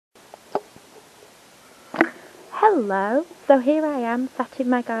Hello, so here I am sat in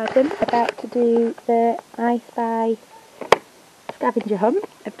my garden about to do the I Spy scavenger hunt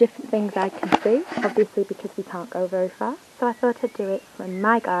of different things I can see, obviously because we can't go very far, so I thought I'd do it from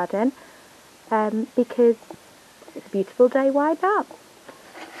my garden because it's a beautiful day, why not?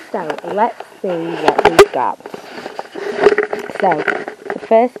 So let's see what we've got. So the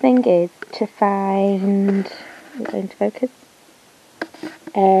first thing is to find, is it going to focus?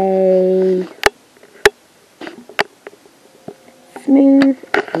 A smooth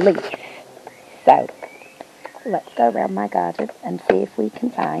leaf. So let's go around my garden and see if we can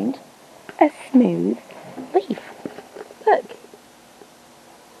find a smooth leaf. Look,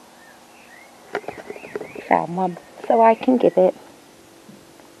 found one, so I can give it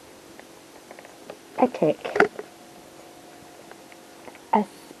a tick. A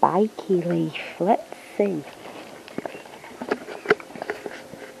spiky leaf, let's see.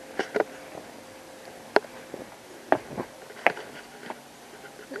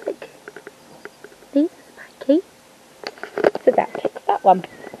 Look, these are spiky, so that ticks that one.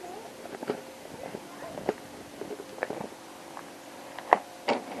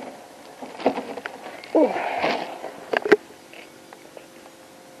 Ooh.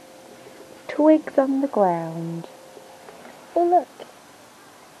 Twigs on the ground. Oh look,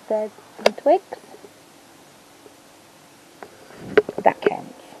 there's some twigs. That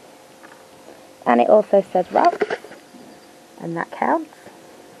counts. And it also says rocks, and that counts.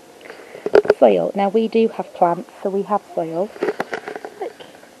 Soil. Now we do have plants, so we have soil. Look,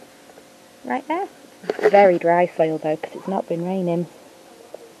 right there. It's very dry soil though, because it's not been raining.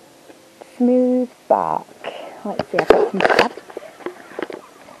 Smooth bark. Let's see, I've got some tabs.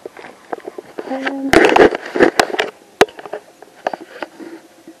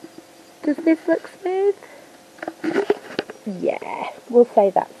 Does this look smooth? Yeah, we'll say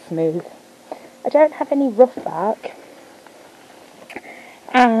that's smooth. I don't have any rough bark,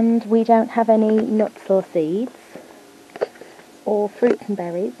 and we don't have any nuts or seeds, or fruits and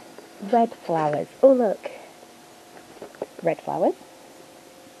berries. Red flowers. Oh look, red flowers.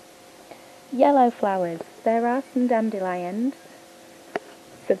 Yellow flowers. There are some dandelions,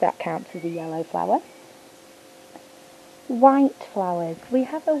 so that counts as a yellow flower. White flowers. We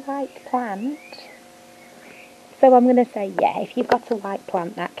have a white plant, so I'm going to say yeah, if you've got a white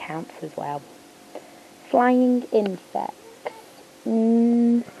plant that counts as well. Flying insects.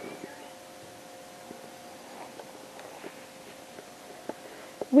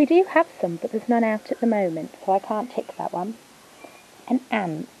 We do have some, but there's none out at the moment, so I can't tick that one. An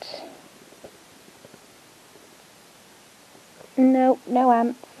ant. No, no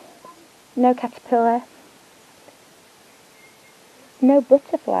ants. No caterpillar. No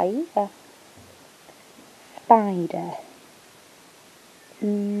butterfly either. Spider.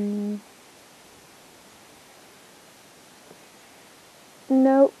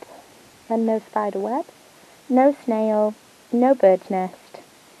 Nope. And no spider web. No snail. No bird's nest.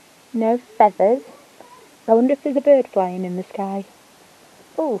 No feathers. I wonder if there's a bird flying in the sky.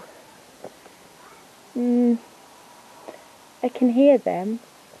 Oh. I can hear them,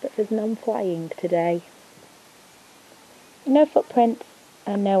 but there's none flying today. No footprints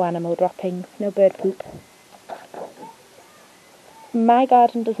and no animal droppings. No bird poop. My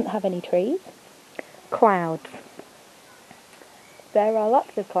garden doesn't have any trees. Clouds. There are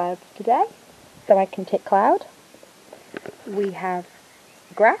lots of clouds today, so I can tick cloud. We have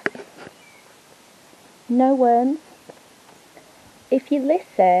grass. No worms. If you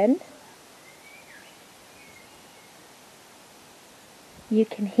listen, you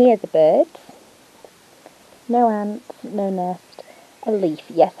can hear the birds. No ants, no nest. A leaf.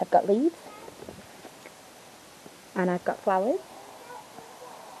 Yes, I've got leaves. And I've got flowers.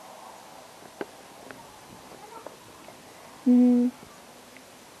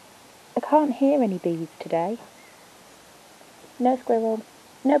 I can't hear any bees today. No squirrel,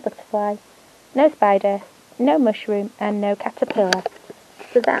 no butterfly, no spider, no mushroom, and no caterpillar.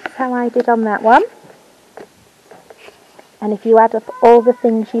 So that's how I did on that one. And if you add up all the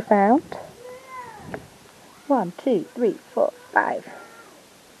things you found, 1, 2, 3, 4, 5.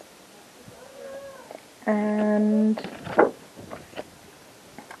 And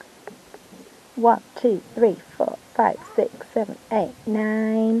 1, 2, 3, 4, 5, 6, 7, 8,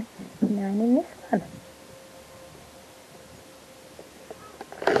 9. 9 in this one.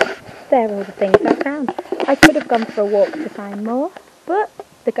 There are all the things I found. I could have gone for a walk to find more, but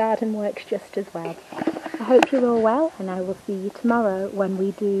the garden works just as well. I hope you're all well, and I will see you tomorrow when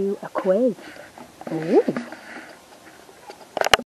we do a quiz. Ooh.